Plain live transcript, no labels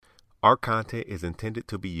Our content is intended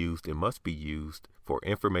to be used and must be used for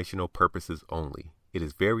informational purposes only. It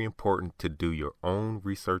is very important to do your own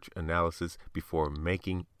research analysis before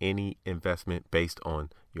making any investment based on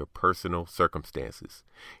your personal circumstances.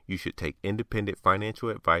 You should take independent financial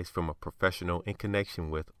advice from a professional in connection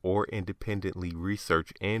with or independently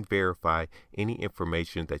research and verify any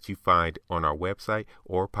information that you find on our website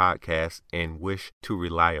or podcast and wish to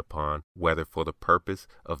rely upon, whether for the purpose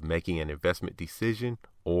of making an investment decision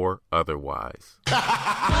or otherwise.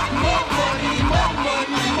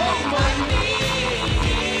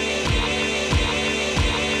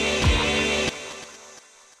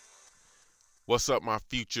 What's up, my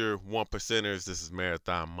future one percenters? This is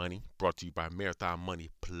Marathon Money, brought to you by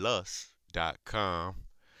MarathonMoneyPlus.com.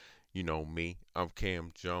 You know me, I'm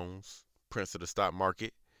Cam Jones, Prince of the Stock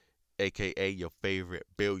Market, aka your favorite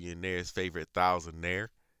billionaire's favorite thousandaire,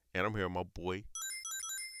 and I'm here with my boy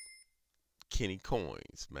Kenny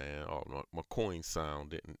Coins, man. Oh, my coin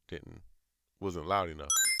sound wasn't loud enough.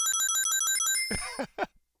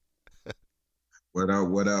 What up,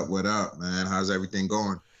 man? How's everything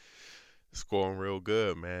going? It's going real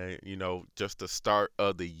good, man. You know, just the start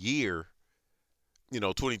of the year,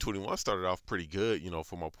 2021 started off pretty good,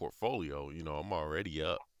 for my portfolio. I'm already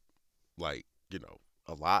up, like,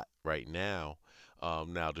 a lot right now.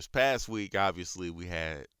 Now, this past week, obviously,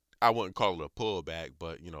 I wouldn't call it a pullback,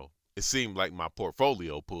 but, it seemed like my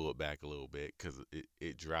portfolio pulled back a little bit because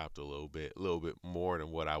it dropped a little bit more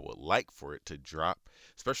than what I would like for it to drop,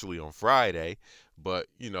 especially on Friday. But,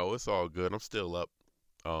 it's all good. I'm still up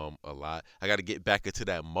a lot. I got to get back into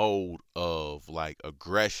that mode of like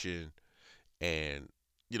aggression and,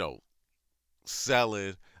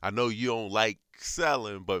 selling. I know you don't like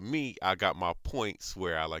selling, but me, I got my points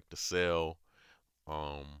where I like to sell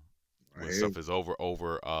when stuff is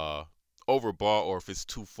overbought, or if it's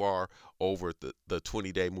too far over the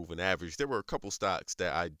 20-day moving average. There were a couple stocks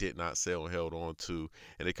that I did not sell and held on to,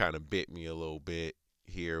 and it kind of bit me a little bit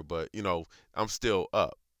here, but I'm still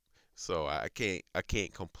up. So I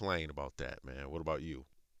can't complain about that, man. What about you?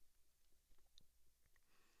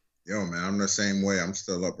 Yo, man, I'm the same way. I'm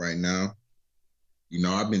still up right now.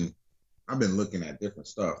 I've been looking at different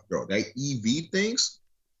stuff, bro. That EV things,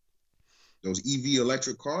 those EV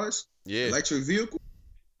electric cars, electric vehicles.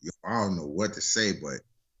 I don't know what to say, but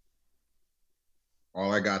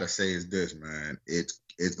all I gotta say is this, man. It's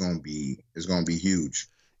gonna be huge.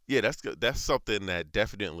 Yeah, that's good. That's something that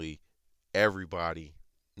definitely everybody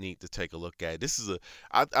need to take a look at.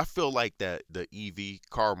 I feel like that the EV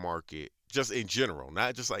car market, just in general,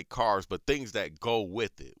 not just like cars, but things that go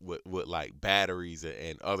with it, with like batteries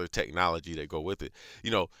and other technology that go with it.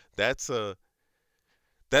 That's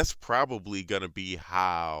probably gonna be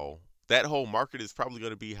how that whole market is probably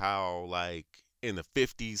gonna be how, like, in the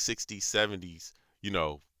 50s, 60s, 70s,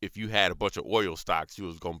 if you had a bunch of oil stocks, you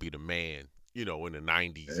was gonna be the man, in the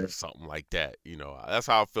 90s or something like that. That's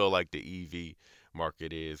how I feel like the EV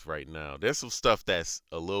market is right now. There's some stuff that's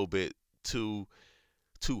a little bit too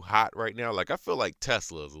hot right now. Like, I feel like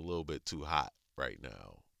Tesla is a little bit too hot right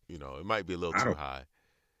now. It might be a little too high.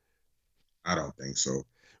 I don't think so.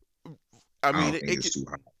 I mean, it's too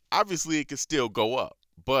high. Obviously it can still go up,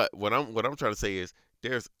 but what I'm trying to say is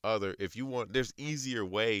there's easier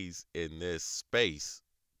ways in this space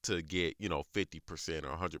to get 50%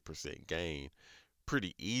 or 100% gain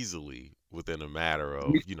pretty easily within a matter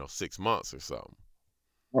of 6 months or something.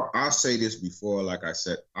 Well, I'll say this before, like I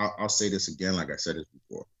said, I'll say this again, like I said this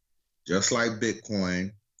before. Just like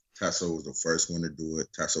Bitcoin, Tesla was the first one to do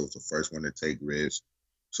it. Tesla was the first one to take risks.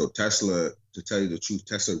 So Tesla, to tell you the truth,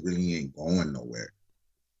 Tesla really ain't going nowhere.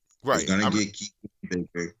 Right. It's gonna keep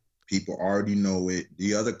bigger. People already know it.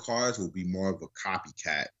 The other cars will be more of a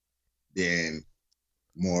copycat than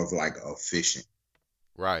more of like efficient.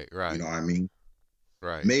 Right. You know what I mean?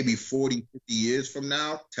 Right. Maybe 40, 50 years from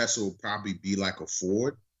now, Tesla will probably be like a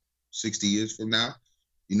Ford. 60 years from now,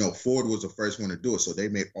 Ford was the first one to do it. So they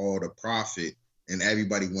made all the profit and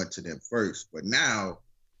everybody went to them first. But now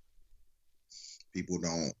people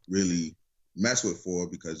don't really mess with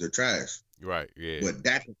Ford because they're trash. Right, yeah. But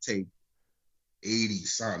that could take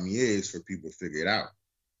 80-something years for people to figure it out.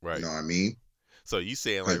 Right. You know what I mean? So you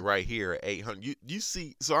saying like right here at 800, you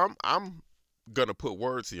see, so I'm gonna put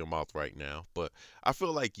words in your mouth right now, but I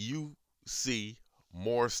feel like you see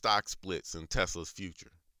more stock splits in Tesla's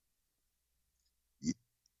future.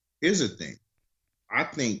 Here's the thing. I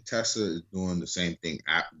think Tesla is doing the same thing,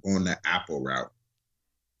 going the Apple route.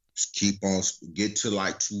 Just keep on, get to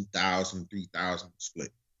like 2,000, 3,000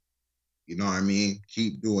 split. You know what I mean?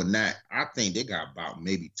 Keep doing that. I think they got about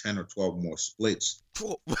maybe 10 or 12 more splits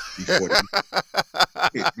before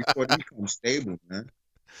they become stable, man.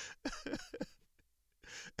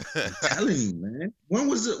 I'm telling you, man. When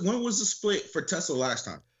was the split for Tesla last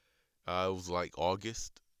time? It was like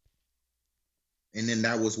August. And then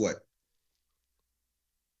that was what?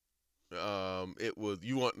 It was,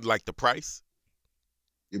 you want like the price?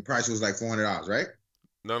 Your price was like $400, right?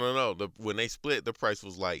 No, no, no. When they split, the price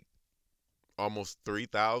was like almost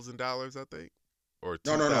 $3,000, I think, or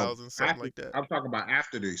No, no, no. 2,000, something like that. I'm talking about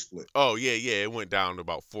after they split. Oh yeah, yeah. It went down to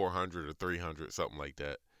about 400 or 300, something like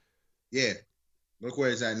that. Yeah. Look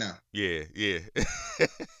where it's at now. Yeah, yeah.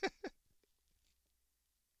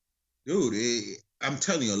 Dude, I'm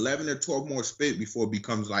telling you, 11 or 12 more split before it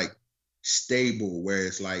becomes like stable, where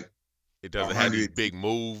it's like It doesn't have these 100. big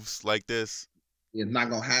moves like this. It's not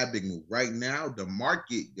gonna have big move. Right now, the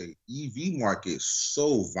EV market is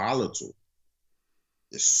so volatile.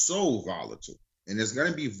 It's so volatile. And it's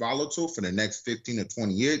gonna be volatile for the next 15 to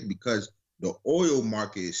 20 years because the oil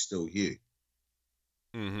market is still here.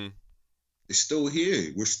 Mm-hmm. It's still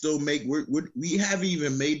here. We haven't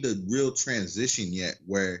even made the real transition yet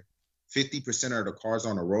where 50% of the cars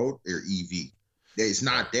on the road are EV. It's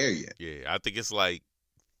not there yet. Yeah, I think it's like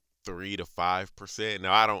 3 to 5%.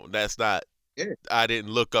 Now that's not, Yeah. I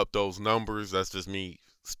didn't look up those numbers. That's just me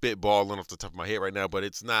spitballing off the top of my head right now. But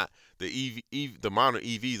it's not the the amount of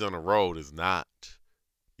EVs on the road is not,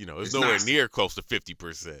 it's nowhere near close to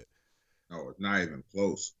 50%. No, it's not even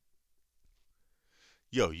close.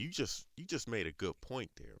 Yo, you just made a good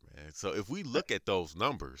point there, man. So if we look at those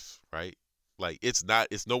numbers, right? Like it's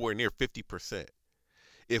nowhere near 50%.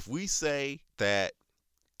 If we say that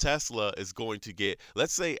Tesla is going to get,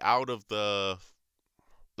 let's say I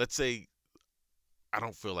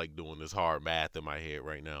don't feel like doing this hard math in my head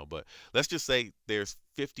right now, but let's just say there's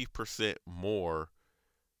 50% more.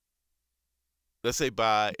 Let's say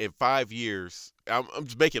in 5 years, I'm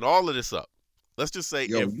just making all of this up. Let's just say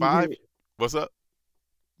in 5, what's up?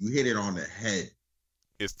 You hit it on the head.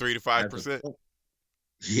 It's 3 to 5%.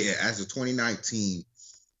 Yeah, as of 2019,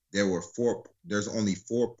 there's only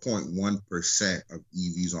 4.1% of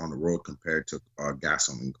EVs on the road compared to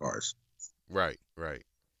gasoline cars. Right, right.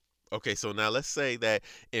 Okay, so now let's say that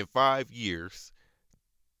in 5 years,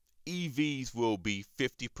 EVs will be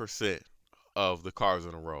 50% of the cars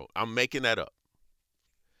on the road. I'm making that up.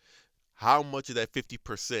 How much of that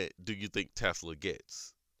 50% do you think Tesla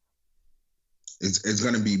gets? It's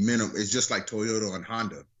going to be minimum. It's just like Toyota and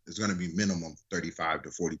Honda. It's going to be minimum 35 to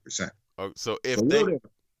 40%. So if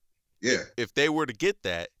they were to get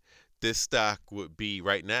that, this stock would be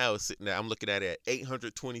right now sitting at, I'm looking at it at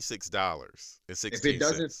 $826.16. If it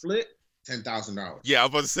doesn't split, $10,000. Yeah, I was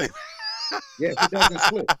about to say. Yeah, if it doesn't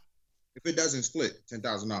split. If it doesn't split,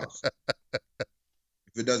 $10,000. If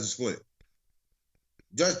it doesn't split.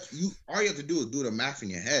 All you have to do is do the math in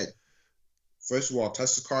your head. First of all,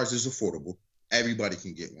 Tesla cars is affordable. Everybody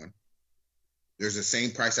can get one. There's the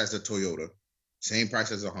same price as a Toyota, same price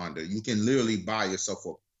as a Honda. You can literally buy yourself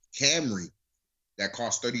a Camry that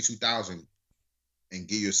costs $32,000 and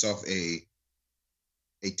get yourself a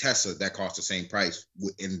Tesla that costs the same price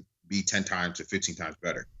and be 10 times or 15 times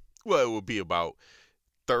better. Well, it would be about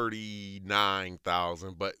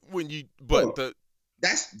 39,000, but when you when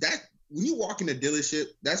you walk in a dealership,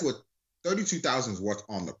 that's what 32,000 is what's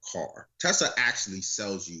on the car. Tesla actually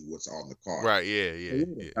sells you what's on the car. Right, yeah.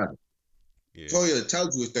 Toyota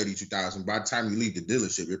tells you it's 32,000. By the time you leave the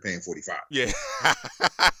dealership, you're paying 45. Yeah.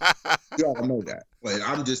 You all know that. But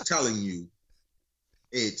I'm just telling you,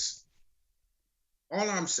 all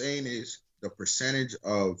I'm saying is the percentage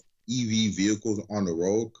of EV vehicles on the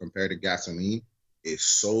road compared to gasoline is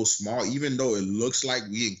so small, even though it looks like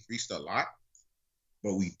we increased a lot,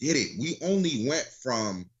 but we didn't. We only went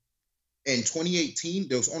from, in 2018,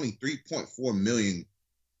 there was only 3.4 million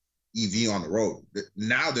EV on the road.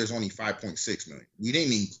 Now there's only 5.6 million. We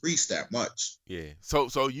didn't increase that much. Yeah.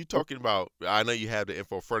 So you talking about, I know you have the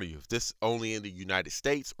info in front of you. Is this only in the United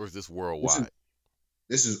States or is this worldwide?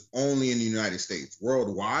 This is only in the United States.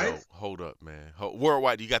 Worldwide? No, hold up, man.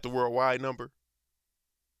 Worldwide, you got the worldwide number?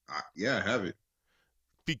 Yeah, I have it.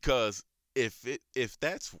 Because if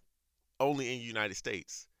that's only in the United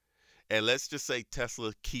States, and let's just say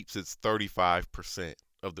Tesla keeps its 35%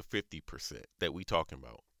 of the 50% that we talking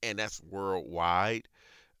about, and that's worldwide,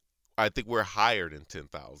 I think we're higher than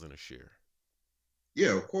 10,000 a share.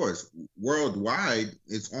 Yeah, of course. Worldwide,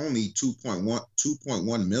 it's only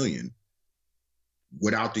 2.1 million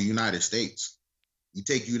without the United States. You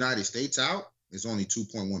take United States out, it's only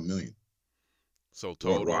 2.1 million. So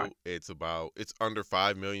total, it's under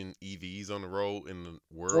 5 million EVs on the road in the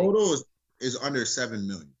world. Total is under 7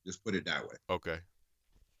 million. Just put it that way. Okay.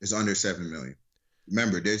 It's under 7 million.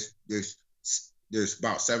 Remember, there's there's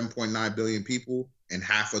about 7.9 billion people, and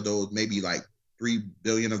half of those, maybe like 3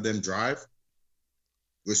 billion of them drive.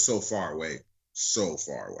 We're so far away, so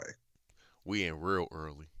far away. We in real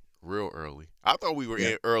early. I thought we were Yeah,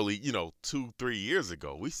 in early, 2, 3 years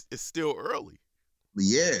ago. It's still early. but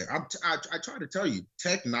yeah. I try to tell you,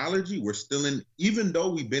 technology. We're still in, even though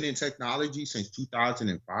we've been in technology since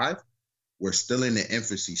 2005. We're still in the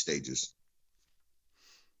infancy stages.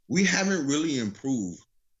 We haven't really improved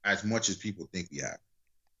as much as people think we have.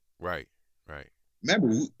 Right, right. Remember,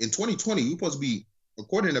 in 2020, we're supposed to be,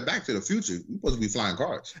 according to Back to the Future, we're supposed to be flying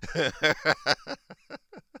cars.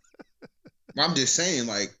 I'm just saying,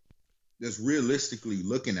 like, just realistically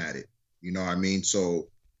looking at it, you know what I mean? So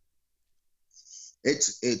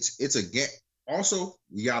it's again. Also,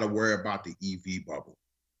 we got to worry about the EV bubble.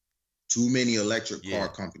 Too many electric Yeah, car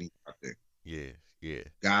companies out there. yeah, yeah.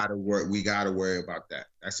 We gotta worry about that.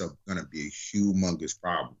 That's gonna be a humongous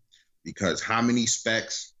problem because how many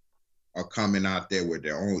specs are coming out there with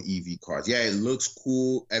their own EV cars? Yeah, it looks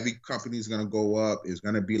cool. Every company's gonna go up. It's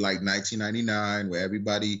gonna be like 1999, where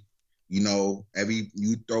everybody, you throw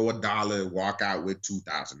 $1, walk out with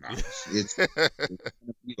 $2,000. It's gonna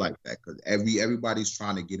be like that because everybody's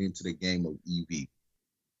trying to get into the game of EV.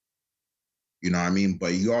 You know what I mean?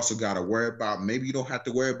 But you also got to worry about, maybe you don't have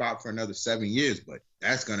to worry about for another 7 years, but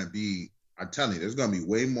that's going to be, I'm telling you, there's going to be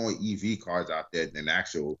way more EV cars out there than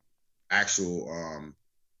there's going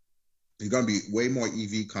to be way more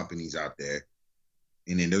EV companies out there.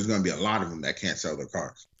 And then there's going to be a lot of them that can't sell their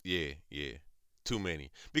cars. Yeah, yeah. Too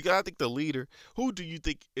many. Because I think the leader, who do you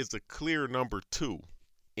think is the clear number 2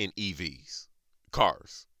 in EVs?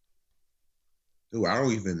 Cars. Dude, I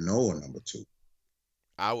don't even know a number 2.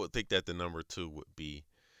 I would think that the number 2 would be,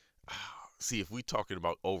 see, if we talking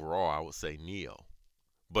about overall, I would say NIO.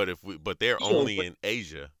 But they're only in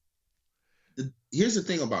Asia. Here's the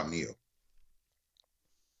thing about NIO.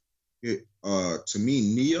 To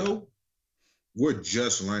me, NIO, we're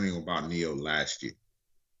just learning about NIO last year.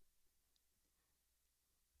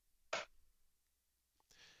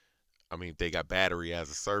 I mean, they got battery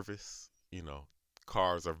as a service.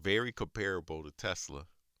 Cars are very comparable to Tesla.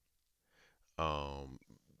 Um,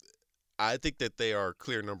 I think that they are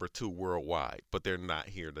clear number 2 worldwide, but they're not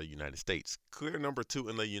here in the United States. Clear number 2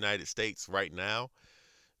 in the United States right now,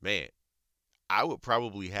 man, I would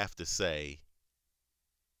probably have to say,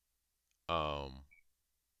 man,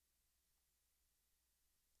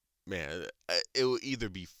 it would either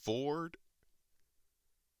be Ford.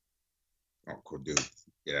 Oh, cool, dude.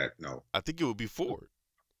 Yeah, no. I think it would be Ford.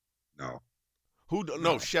 No. Who?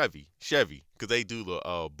 No, Chevy, because they do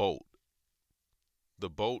the Bolt. The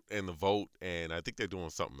Bolt and the Volt, and I think they're doing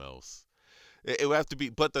something else. It would have to be,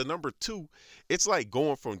 but the number 2, it's like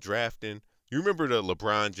going from drafting. You remember the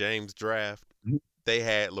LeBron James draft? Mm-hmm. They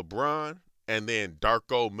had LeBron, and then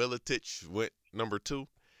Darko Milicic went number 2.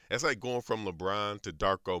 It's like going from LeBron to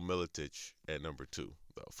Darko Milicic at number 2,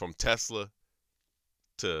 though, from Tesla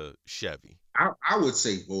to Chevy. I would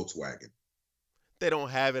say Volkswagen. They don't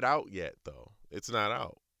have it out yet, though. It's not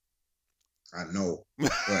out. I know,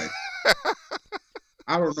 but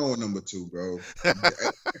I don't know a number 2, bro.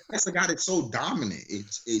 Tesla got it so dominant.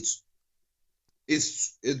 It's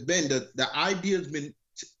been the idea's been,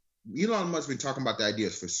 Elon Musk's been talking about the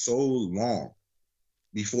ideas for so long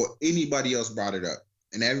before anybody else brought it up,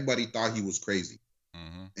 and everybody thought he was crazy.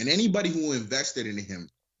 Mm-hmm. And anybody who invested in him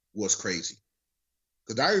was crazy.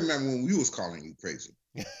 Because I remember when we was calling you crazy.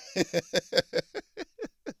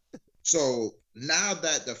 So now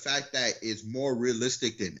that the fact that it's more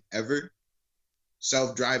realistic than ever,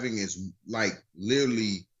 self-driving is like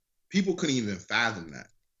literally, people couldn't even fathom that.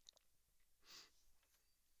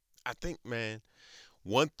 I think, man,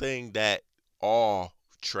 one thing that all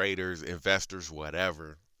traders, investors,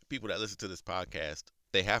 whatever, people that listen to this podcast,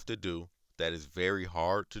 they have to do, that is very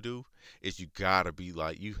hard to do, is you gotta be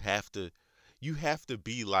like, you have to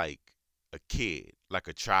be like a kid, like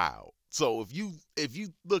a child. So if you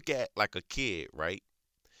look at like a kid, right?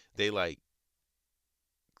 They like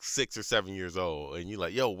 6 or 7 years old, and you're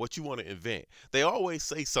like, yo, what you want to invent? They always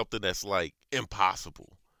say something that's like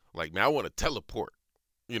impossible. Like, man, I want to teleport.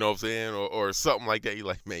 You know what I'm saying? Or something like that. You're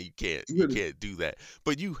like, man, you can't do that.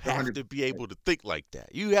 But you have to be able to think like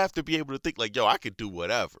that. You have to be able to think like, yo, I could do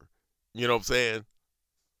whatever. You know what I'm saying?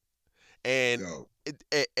 And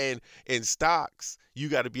and in stocks, you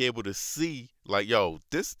got to be able to see like, yo,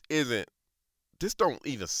 this don't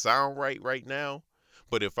even sound right now.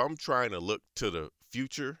 But if I'm trying to look to the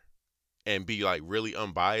future and be like really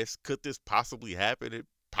unbiased, could this possibly happen? It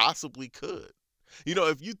possibly could.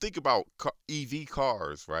 If you think about EV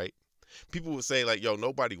cars, right? People would say like, "Yo,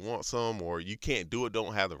 nobody wants them," or "You can't do it,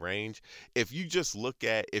 don't have the range." If you just look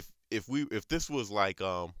at if this was like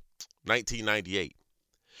 1998,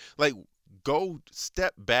 like go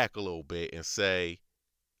step back a little bit and say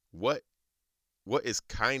what what is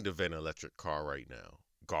kind of an electric car right now?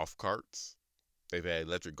 Golf carts. They've had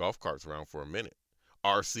electric golf carts around for a minute.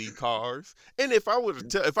 RC cars. And if I were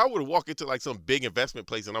to walk into like some big investment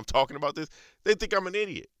place and I'm talking about this, they think I'm an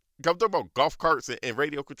idiot. I'm talking about golf carts and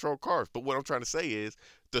radio controlled cars. But what I'm trying to say is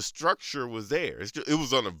the structure was there. It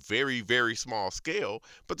was on a very, very small scale,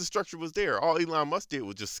 but the structure was there. All Elon Musk did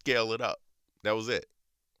was just scale it up. That was it.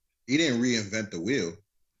 He didn't reinvent the wheel.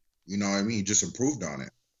 You know what I mean? He just improved on it.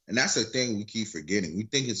 And that's the thing we keep forgetting. We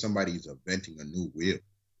thinking somebody's inventing a new wheel.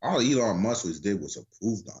 All Elon Musk did was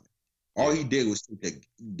improved on it. All he did was take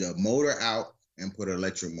the motor out and put an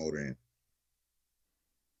electric motor in.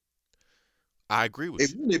 I agree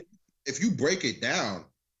with you. If you break it down,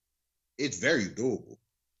 it's very doable.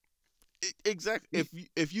 Exactly.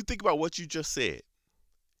 If you think about what you just said,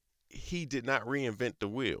 he did not reinvent the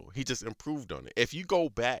wheel. He just improved on it. If you go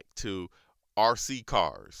back to RC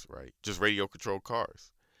cars, right, just radio controlled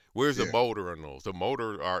cars, where's the motor in those? The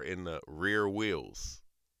motor are in the rear wheels.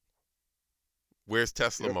 Where's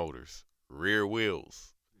Tesla motors? Rear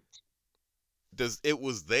wheels. It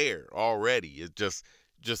was there already. It just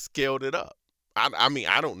scaled it up. I mean,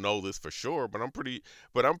 I don't know this for sure, but I'm pretty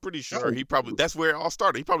sure he probably that's where it all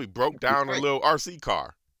started. He probably broke down a little RC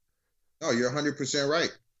car. No, you're 100%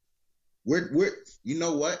 right. We're you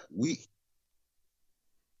know what? You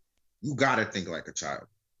gotta think like a child.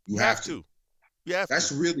 You have to. Yeah.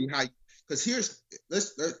 That's really how. Because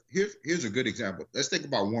here's a good example. Let's think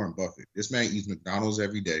about Warren Buffett. This man eats McDonald's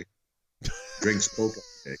every day, drinks Coke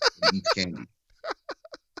every day, and eats candy.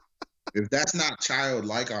 If that's not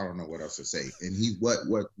childlike, I don't know what else to say. And he's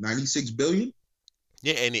what 96 billion?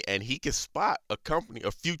 Yeah, and he can spot a company,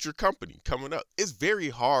 a future company coming up. It's very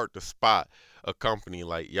hard to spot a company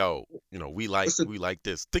like, yo, we like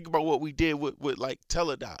this. Think about what we did with like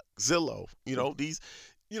Teladoc, Zillow. These,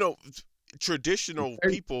 traditional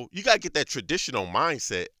people. You gotta get that traditional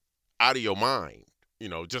mindset out of your mind.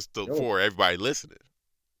 For everybody listening.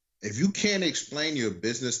 If you can't explain your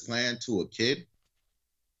business plan to a kid,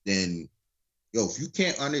 then if you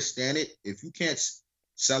can't understand it, if you can't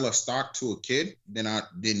sell a stock to a kid, then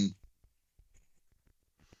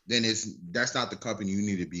that's not the company you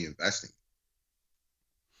need to be investing.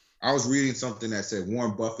 I was reading something that said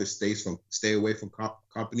Warren Buffett stay away from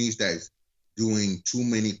companies that's doing too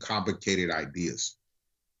many complicated ideas.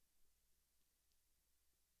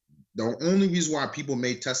 The only reason why people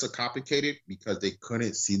made Tesla complicated because they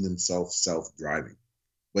couldn't see themselves self-driving.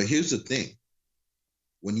 But here's the thing.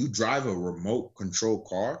 When you drive a remote control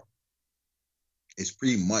car, it's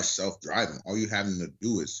pretty much self-driving. All you having to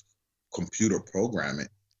do is computer program it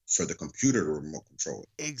for the computer to remote control it.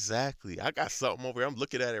 Exactly. I got something over here. I'm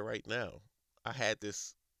looking at it right now. I had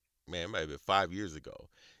this, man, it might have been 5 years ago.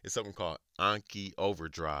 It's something called Anki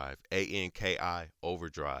Overdrive, ANKI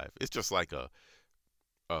Overdrive. It's just like a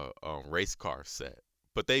race car set,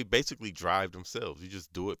 but they basically drive themselves. You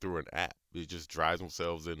just do it through an app. It just drives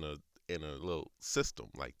themselves in a little system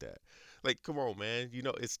like that. Like, come on, man.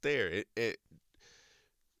 It's there.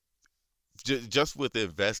 Just with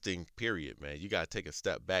investing, period, man. You gotta take a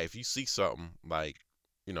step back. If you see something like,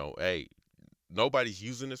 hey, nobody's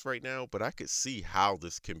using this right now, but I could see how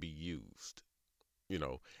this can be used.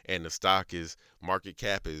 And the stock market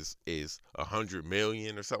cap is 100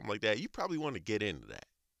 million or something like that. You probably want to get into that.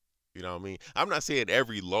 You know what I mean? I'm not saying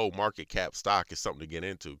every low market cap stock is something to get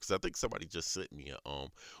into, because I think somebody just sent me a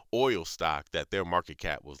oil stock that their market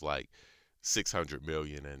cap was like 600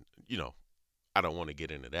 million, and I don't want to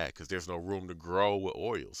get into that because there's no room to grow with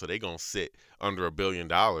oil. So they're gonna sit under $1 billion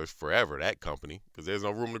forever, that company, because there's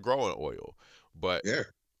no room to grow in oil. But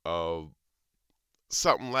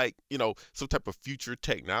something like some type of future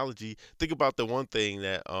technology. Think about the one thing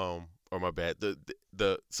that or my bad,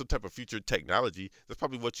 the some type of future technology. That's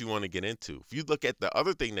probably what you want to get into. If you look at the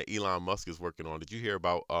other thing that Elon Musk is working on, did you hear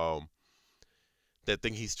about that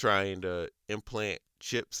thing he's trying to implant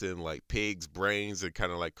chips in like pigs' brains and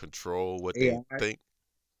kind of like control what they think?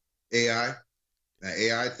 AI, that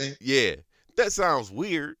AI thing. Yeah, that sounds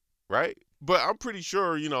weird, right? But I'm pretty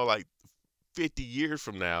sure like 50 years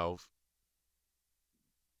from now,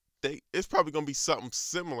 it's probably gonna be something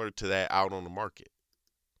similar to that out on the market.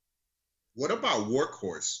 What about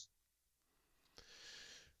Workhorse?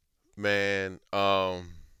 Man, I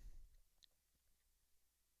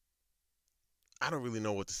don't really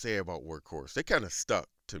know what to say about Workhorse. They kind of stuck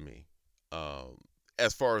to me.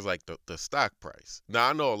 as far as like the stock price. Now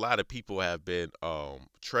I know a lot of people have been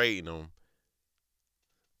trading them,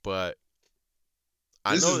 but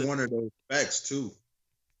I This know is that, one of those specs too.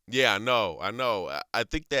 yeah, I know. I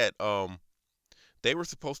think that they were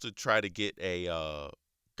supposed to try to get a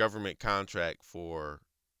government contract for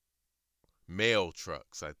mail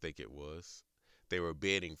trucks, I think it was. They were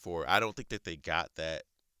bidding for. I don't think that they got that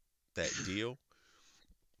deal.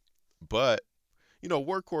 But,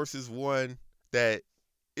 Workhorse is one that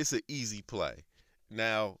it's an easy play.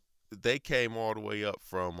 Now, they came all the way up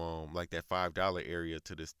from like that $5 area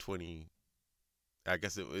to this 20. I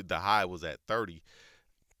guess the high was at 30.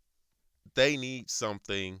 They need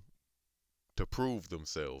something to prove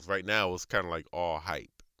themselves. Right now it's kind of like all hype.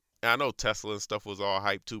 And I know Tesla and stuff was all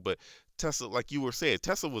hype too, but Tesla, like you were saying,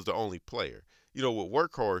 Tesla was the only player. With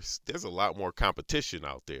Workhorse, there's a lot more competition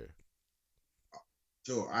out there.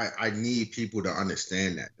 So I need people to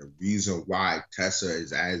understand that the reason why Tesla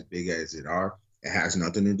is as big as it has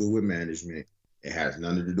nothing to do with management. It has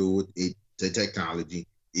nothing to do with the technology.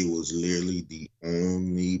 It was literally the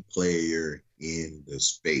only player in the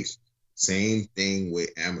space. Same thing with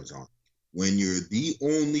Amazon. When you're the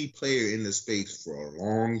only player in the space for a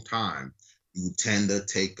long time, you tend to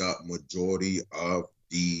take up majority of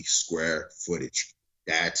the square footage.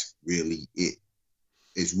 That's really it.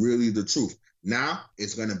 It's really the truth. Now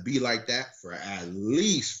it's going to be like that for at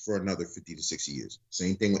least for another 50 to 60 years.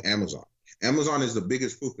 Same thing with Amazon. Amazon is the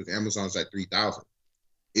biggest proof because Amazon's at 3,000.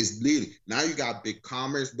 It's literally now you got big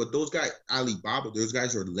commerce, but those guys, Alibaba, those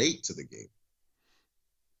guys are late to the game.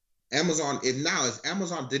 Amazon, if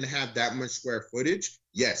Amazon didn't have that much square footage,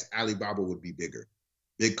 yes, Alibaba would be bigger.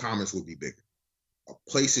 Big commerce would be bigger.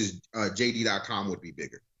 Places, JD.com would be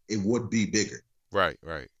bigger. It would be bigger. Right,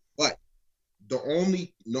 right. But the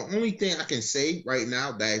only thing I can say right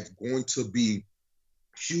now that is going to be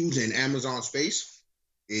huge in Amazon space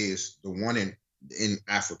is the one in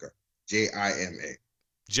Africa, JIMA.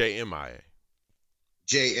 JMIA.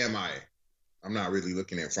 JMIA. I'm not really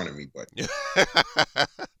looking in front of me, but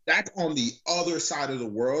that's on the other side of the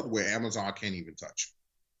world where Amazon can't even touch.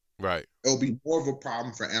 Right. It'll be more of a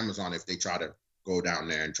problem for Amazon if they try to go down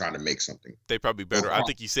there and try to make something. They probably better. I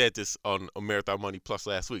think you said this on a Marathon Money Plus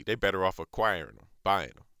last week. They better off acquiring them,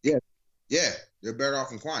 buying them. Yeah, they're better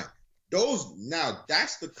off acquiring.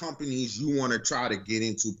 That's the companies you want to try to get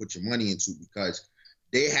into, put your money into, because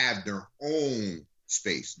they have their own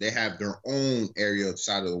space. They have their own area of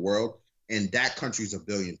side of the world, and that country's 1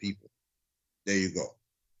 billion people. There you go.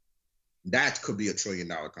 That could be $1 trillion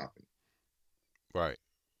company. Right.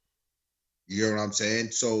 You know what I'm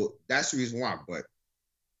saying? So that's the reason why. But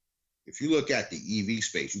if you look at the EV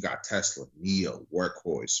space, you got Tesla, NIO,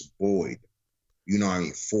 Workhorse, Boyd,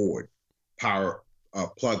 Ford,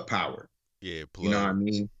 Plug Power. Yeah, Plug. You know what I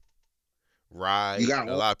mean? Right.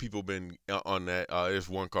 A lot of people been on that. There's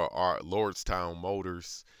one called Lordstown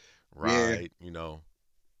Motors. Right. Yeah.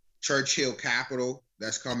 Churchill Capital,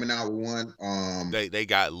 that's coming out with one. They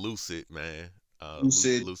got Lucid, man.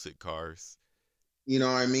 Lucid cars. You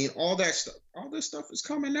know what I mean? All this stuff is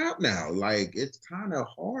coming out now. Like, it's kind of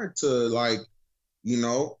hard to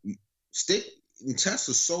stick.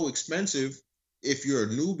 Tesla's so expensive if you're a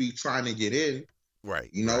newbie trying to get in. Right.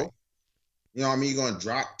 You know? Right. You know what I mean? You're gonna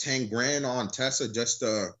drop 10 grand on Tesla just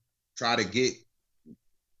to try to get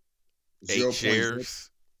 8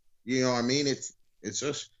 shares. You know what I mean? It's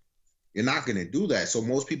just, you're not gonna do that. So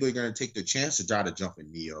most people are gonna take the chance to try to jump in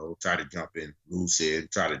NIO, try to jump in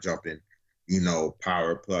Lucid, try to jump in,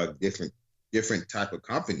 Power Plug, different type of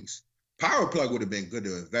companies. Power Plug would have been good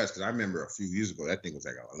to invest because I remember a few years ago that thing was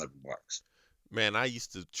like $11. Man, I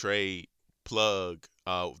used to trade Plug.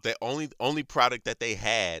 The only product that they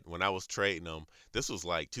had when I was trading them, this was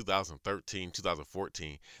like 2013,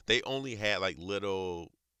 2014. They only had like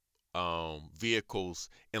little vehicles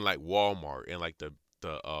in like Walmart and like the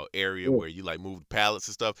area where you like moved pallets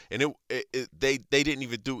and stuff, and they didn't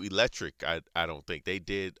even do electric. I don't think they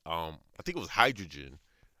did. I think it was hydrogen.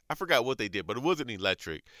 I forgot what they did, but it wasn't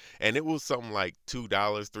electric, and it was something like $2,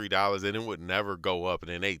 $3, and it would never go up,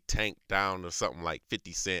 and then they tanked down to something like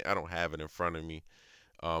 50 cents. I don't have it in front of me,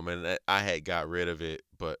 and I had got rid of it,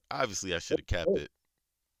 but obviously I should have kept it.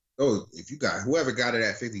 Oh, whoever got it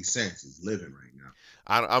at 50 cents is living right now.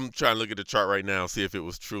 I'm trying to look at the chart right now, see if it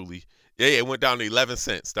was truly. Yeah, it went down to 11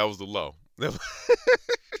 cents. That was the low.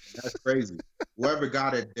 That's crazy. Whoever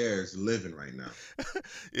got it there is living right now.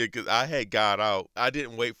 Yeah, because I had got out. I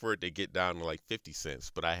didn't wait for it to get down to like 50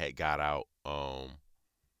 cents, but I had got out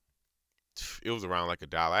it was around like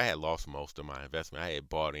 $1. I had lost most of my investment. I had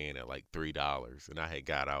bought in at like $3, and I had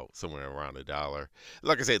got out somewhere around $1.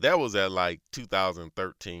 Like I said, that was at like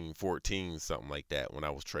 2013, 14, something like that when I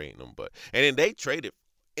was trading them. But and then they traded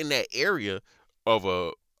in that area of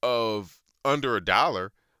under $1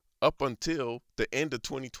 up until the end of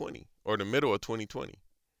 2020 or the middle of 2020.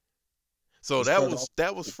 So It's that cause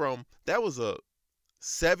was a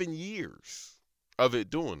 7 years of it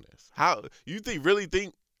doing this. How you really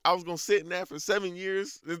think I was gonna sit in that for 7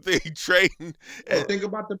 years and they trading? think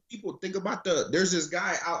about the people. Think about there's this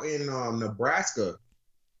guy out in Nebraska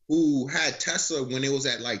who had Tesla when it was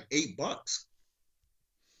at like $8.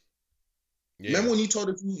 Yeah. Remember when you told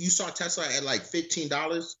us you saw Tesla at like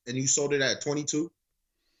 $15 and you sold it at 22?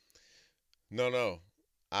 No.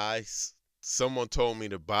 Someone told me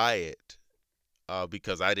to buy it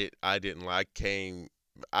because I didn't like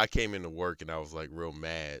I came into work and I was like real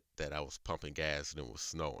mad that I was pumping gas and it was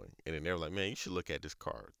snowing. And then they were like, man, you should look at this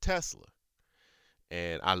car, Tesla.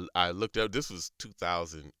 And I looked up, this was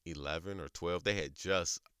 2011 or 12. They had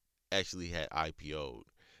just actually had IPO'd.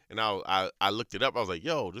 And I looked it up. I was like,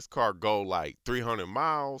 yo, this car go like 300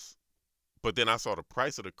 miles. But then I saw the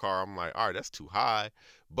price of the car. I'm like, all right, that's too high.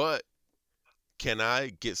 But can I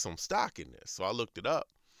get some stock in this? So I looked it up.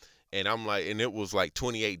 And I'm like, and it was like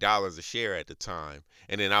 $28 a share at the time.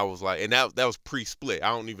 And then I was like, and that was pre-split. I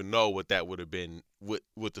don't even know what that would have been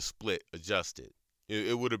with the split adjusted.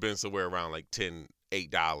 It would have been somewhere around like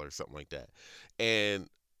 $8, something like that. And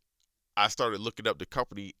I started looking up the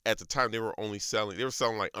company. At the time, they were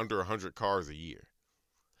selling like under 100 cars a year.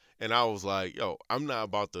 And I was like, yo, I'm not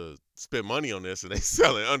about to spend money on this. And they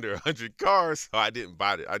selling under 100 cars. So I didn't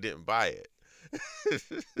buy it.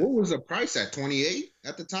 What was the price at 28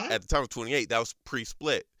 at the time? At the time it was 28. That was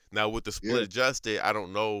pre-split. Now with the split adjusted, I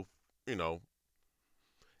don't know,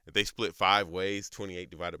 if they split 5 ways, 28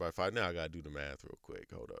 divided by 5. Now I gotta do the math real quick.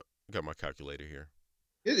 Hold up. I got my calculator here.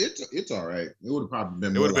 It's all right. It would have probably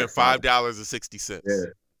been. It would have been $5.60. Yeah,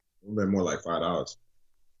 it would have been more like $5.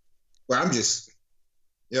 But I'm just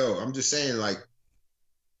saying, like,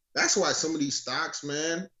 that's why some of these stocks,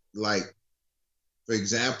 man, like, for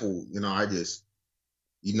example, I just,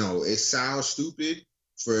 it sounds stupid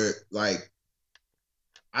for like,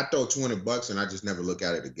 I throw $200 and I just never look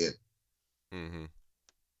at it again. Mm-hmm.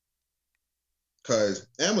 Cause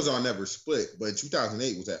Amazon never split, but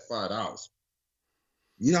 2008 was at $5.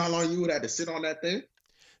 You know how long you would have to sit on that thing?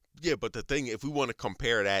 Yeah, but the thing, if we want to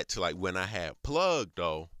compare that to like when I had Plug,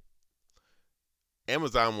 though,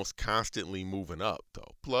 Amazon was constantly moving up,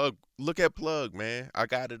 though. Look at Plug, man. I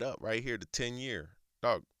got it up right here, the 10-year.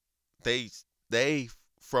 Dog, they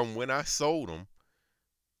from when I sold them,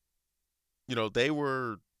 they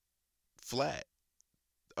were flat,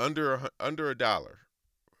 under $1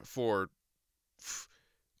 for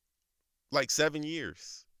like 7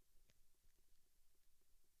 years.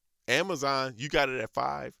 Amazon, you got it at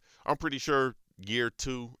 5. I'm pretty sure year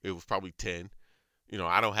 2 it was probably 10.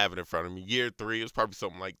 I don't have it in front of me. Year 3 it was probably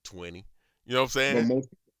something like 20. You know what I'm saying?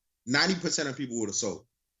 90% of people would have sold.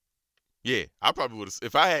 Yeah, I probably would have.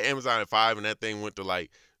 If I had Amazon at 5 and that thing went to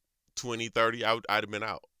like 20, 30, I'd have been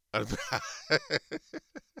out.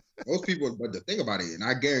 Most people, but the thing about it, and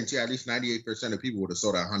I guarantee at least 98% of people would have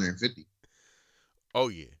sold at 150. Oh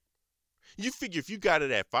yeah, you figure if you got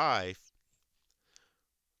it at 5,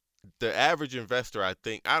 the average investor,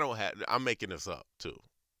 I'm making this up too.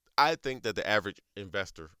 I think that the average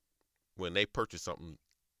investor, when they purchase something,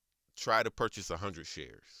 try to purchase 100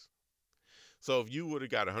 shares. So if you would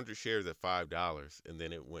have got 100 shares at $5 and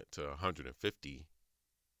then it went to 150,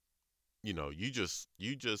 you just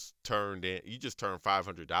turned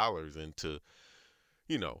 $500 into,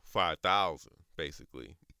 5,000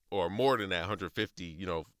 basically, or more than that. 150,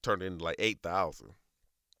 turned into like 8,000.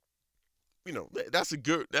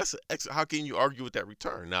 How can you argue with that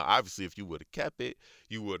return? Now, obviously, if you would have kept it,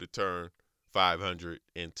 you would have turned 500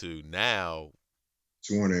 into now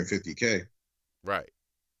 250K. Right.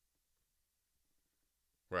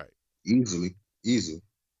 Easily.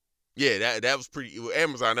 Yeah, that was pretty.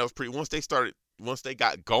 Amazon, that was pretty. Once they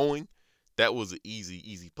got going, that was an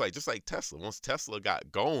easy play. Just like Tesla. Once Tesla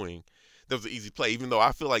got going, that was an easy play. Even though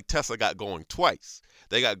I feel like Tesla got going twice.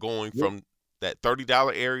 They got going from that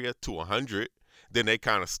 $30 area to 100. Then they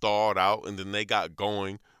kind of stalled out, and then they got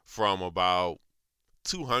going from about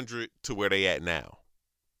 200 to where they at now.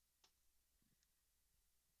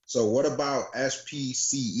 So what about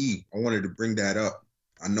SPCE? I wanted to bring that up.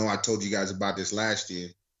 I know I told you guys about this last year,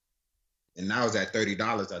 and now it's at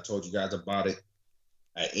 $30. I told you guys about it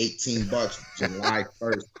at $18 July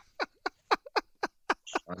 1st.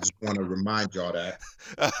 I just want to remind y'all that.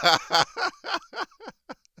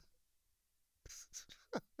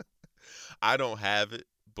 I don't have it,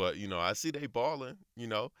 but I see they balling.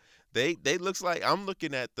 They looks like I'm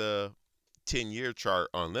looking at the 10-year chart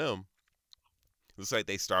on them. Looks like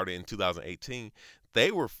they started in 2018.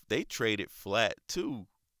 They traded flat too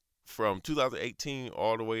from 2018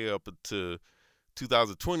 all the way up to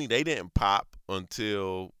 2020. They didn't pop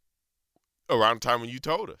until around the time when you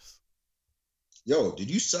told us. Yo, did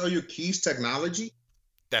you sell your Keys technology?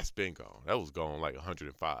 That's been gone. That was gone like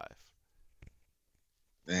 105.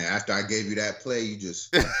 Man, after I gave you that play, you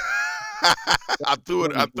just I threw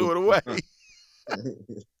it away.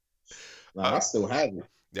 no, I still have it.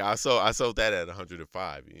 Yeah, I sold that at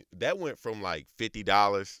 105. That went from like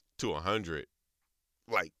 $50 to 100,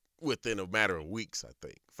 like within a matter of weeks, I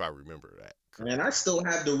think, if I remember that correctly. And I still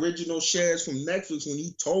have the original shares from Netflix when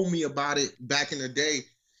you told me about it back in the day.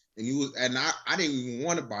 And I didn't even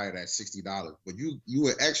want to buy it at $60, but you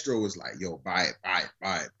were extra was like, yo, buy it, buy it,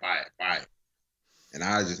 buy it, buy it, buy it. And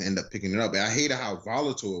I just end up picking it up. And I hated how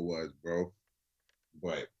volatile it was, bro.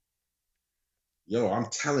 But yo, I'm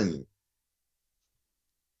telling you.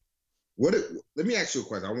 Let me ask you a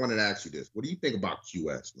question. I wanted to ask you this. What do you think about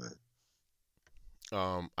QS,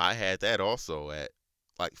 man? I had that also at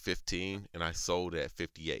like 15, and I sold it at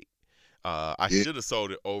 58. I Yeah. should have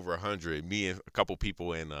sold it over 100. Me and a couple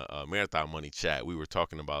people in Marathon Money chat, we were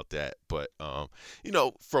talking about that. But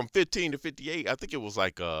from 15 to 58, I think it was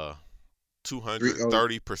like a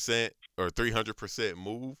 230% or 300%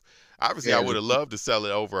 move. Obviously, Yeah, I would have loved to sell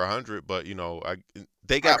it over 100, but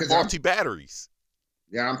they got faulty batteries.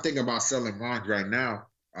 Yeah, I'm thinking about selling bonds right now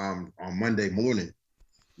on Monday morning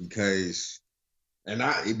because,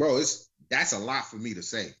 that's a lot for me to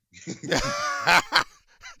say.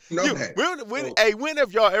 When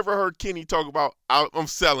have y'all ever heard Kenny talk about I'm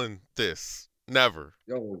selling this? Never.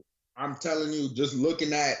 Yo, I'm telling you, just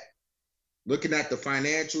looking at the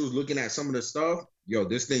financials, looking at some of the stuff, yo,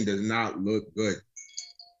 this thing does not look good.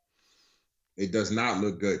 It does not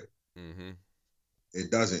look good. Mm-hmm. It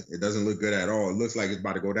doesn't look good at all. It looks like it's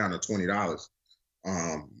about to go down to $20.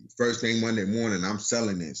 First thing Monday morning, I'm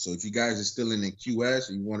selling it. So if you guys are still in the QS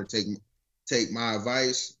and you want to take my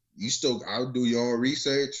advice, I'll do your own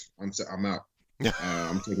research. I'm out.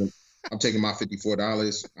 I'm taking my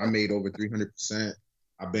 $54. I made over 300%.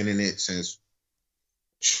 I've been in it since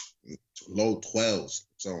low 12s,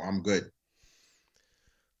 so I'm good.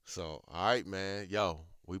 So all right, man. Yo,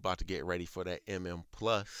 we about to get ready for that MM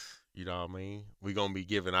Plus. You know what I mean? We're going to be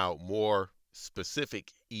giving out more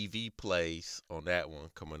specific EV plays on that one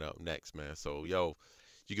coming up next, man. So, yo,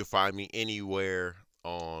 you can find me anywhere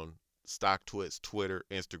on StockTwits, Twitter,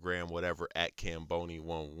 Instagram, whatever, at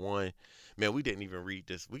Camboni11. Man, we didn't even read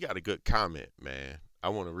this. We got a good comment, man. I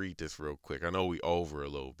want to read this real quick. I know we over a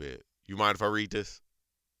little bit. You mind if I read this?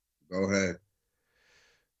 Go ahead.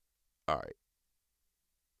 All right.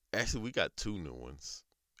 Actually, we got two new ones.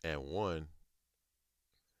 And one,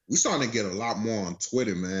 we're starting to get a lot more on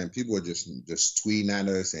Twitter, man. People are just tweeting at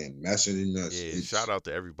us and messaging us. Yeah, shout out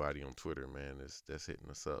to everybody on Twitter, man. That's hitting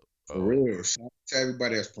us up. For real. Shout out to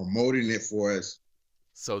everybody that's promoting it for us.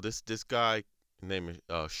 So this guy, named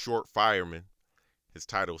Short Fireman, his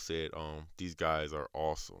title said, these guys are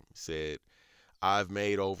awesome. He said, I've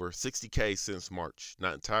made over 60K since March.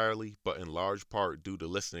 Not entirely, but in large part due to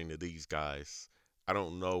listening to these guys. I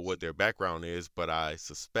don't know what their background is, but I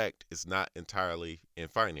suspect it's not entirely in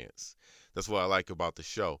finance. That's what I like about the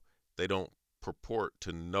show. They don't purport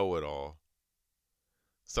to know it all.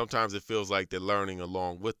 Sometimes it feels like they're learning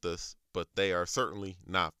along with us, but they are certainly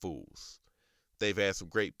not fools. They've had some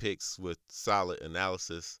great picks with solid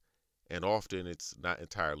analysis, and often it's not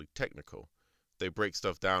entirely technical. They break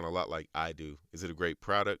stuff down a lot like I do. Is it a great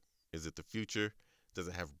product? Is it the future? Does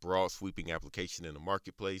it have broad sweeping application in the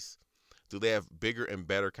marketplace? Do they have bigger and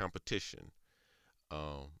better competition?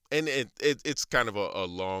 And it's kind of a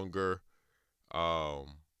longer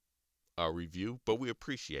review, but we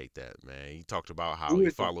appreciate that, man. He talked about how he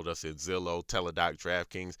followed us in Zillow, Teledoc,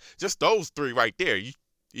 DraftKings. Just those three right there.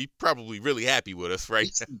 You probably really happy with us right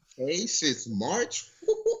now. Since March.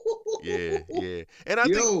 Yeah. And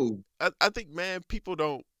I think, man, people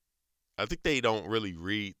don't. I think they don't really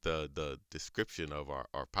read the description of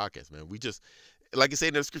our podcast, man. We just, like I say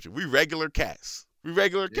in the description, we regular cats. We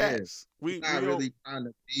regular cats. We're not really trying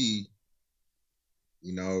to be,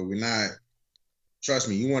 we're not. Trust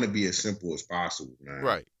me, you want to be as simple as possible, man.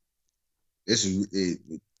 Right. This is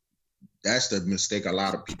it. That's the mistake a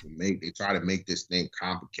lot of people make. They try to make this thing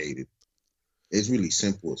complicated. It's really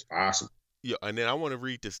simple as possible. Yeah, and then I want to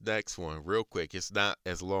read this next one real quick. It's not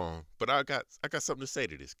as long, but I got something to say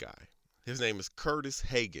to this guy. His name is Curtis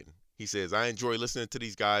Hagan. He says, I enjoy listening to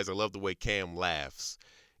these guys. I love the way Cam laughs.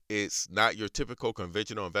 It's not your typical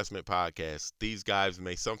conventional investment podcast. These guys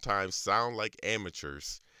may sometimes sound like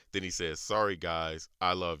amateurs. Then he says, sorry guys,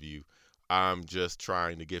 I love you. I'm just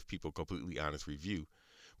trying to give people a completely honest review.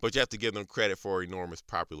 But you have to give them credit for enormous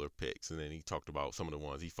popular picks. And then he talked about some of the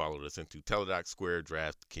ones he followed us into: Teledoc, Square,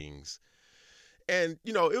 DraftKings. And,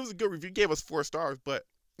 it was a good review. He gave us 4 stars. But,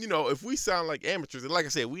 if we sound like amateurs, and like I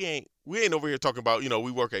said, we ain't over here talking about,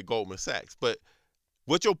 we work at Goldman Sachs. But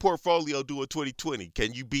what your portfolio do in 2020?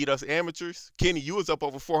 Can you beat us amateurs? Kenny, you was up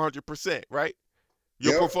over 400%, right?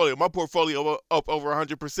 Your portfolio, my portfolio up over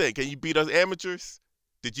 100%. Can you beat us amateurs?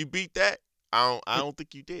 Did you beat that? I don't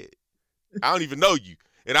think you did. I don't even know you,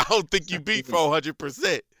 and I don't think you beat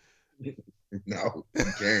 400%. No, you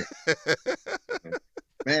can't.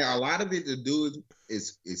 Man, a lot of it to do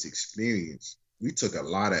is experience. We took a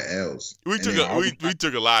lot of L's. We took a lot of L's. We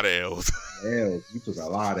took a lot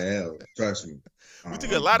of L's. Trust me. We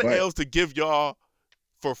took a lot of L's to give y'all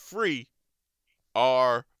for free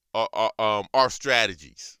our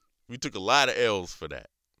strategies. We took a lot of L's for that.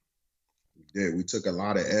 Yeah, we took a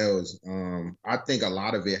lot of L's. I think a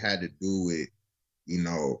lot of it had to do with,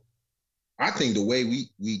 I think the way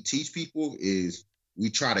we teach people is we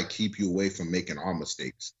try to keep you away from making our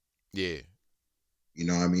mistakes. Yeah. You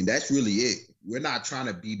know what I mean? That's really it. We're not trying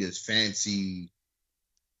to be this fancy,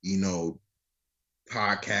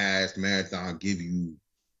 podcast marathon, give you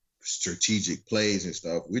strategic plays and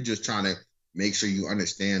stuff. We're just trying to make sure you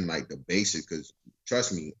understand like the basics, because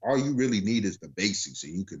trust me, all you really need is the basics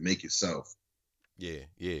and you can make yourself. Yeah.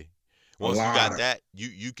 Once you got that,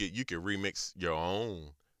 you can remix your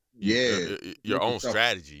own your own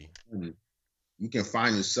strategy. You can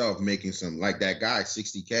find yourself making some, like that guy,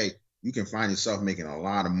 60K, you can find yourself making a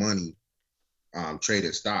lot of money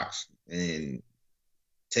trading stocks, and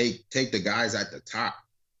take the guys at the top,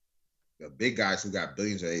 the big guys who got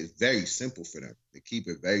billions. It's very simple for them. They keep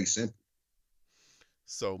it very simple.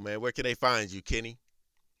 So, man, where can they find you, Kenny?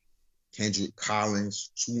 Kendrick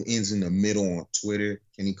Collins, 2 N's in the middle on Twitter.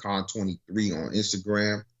 KennyCon23 on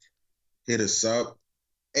Instagram. Hit us up.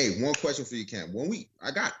 Hey, one question for you, Ken.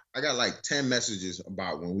 I got like 10 messages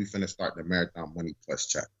about when we finna start the Marathon Money Plus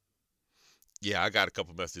chat. Yeah, I got a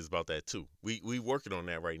couple messages about that too. We working on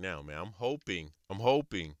that right now, man. I'm hoping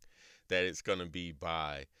that it's gonna be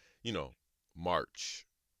by, March,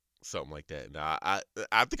 something like that. Now, I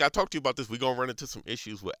think I talked to you about this. We're gonna run into some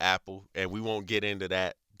issues with Apple, and we won't get into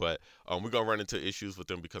that, but we're gonna run into issues with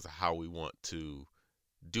them because of how we want to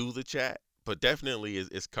do the chat. But definitely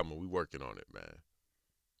it's coming. We working on it, man.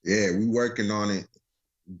 Yeah, we working on it.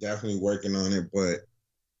 Definitely working on it, but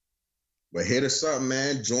hit us up,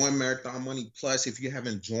 man. Join Marathon Money Plus if you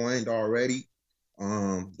haven't joined already.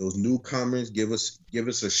 Those newcomers, give us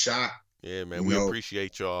a shot. Yeah, man. We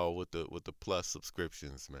appreciate y'all with the plus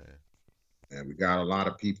subscriptions, man. And we got a lot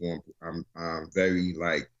of people. I'm very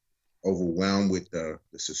overwhelmed with the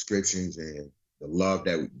subscriptions and the love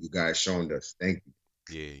that you guys shown us. Thank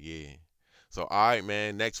you. Yeah. So all right,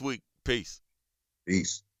 man. Next week. Peace.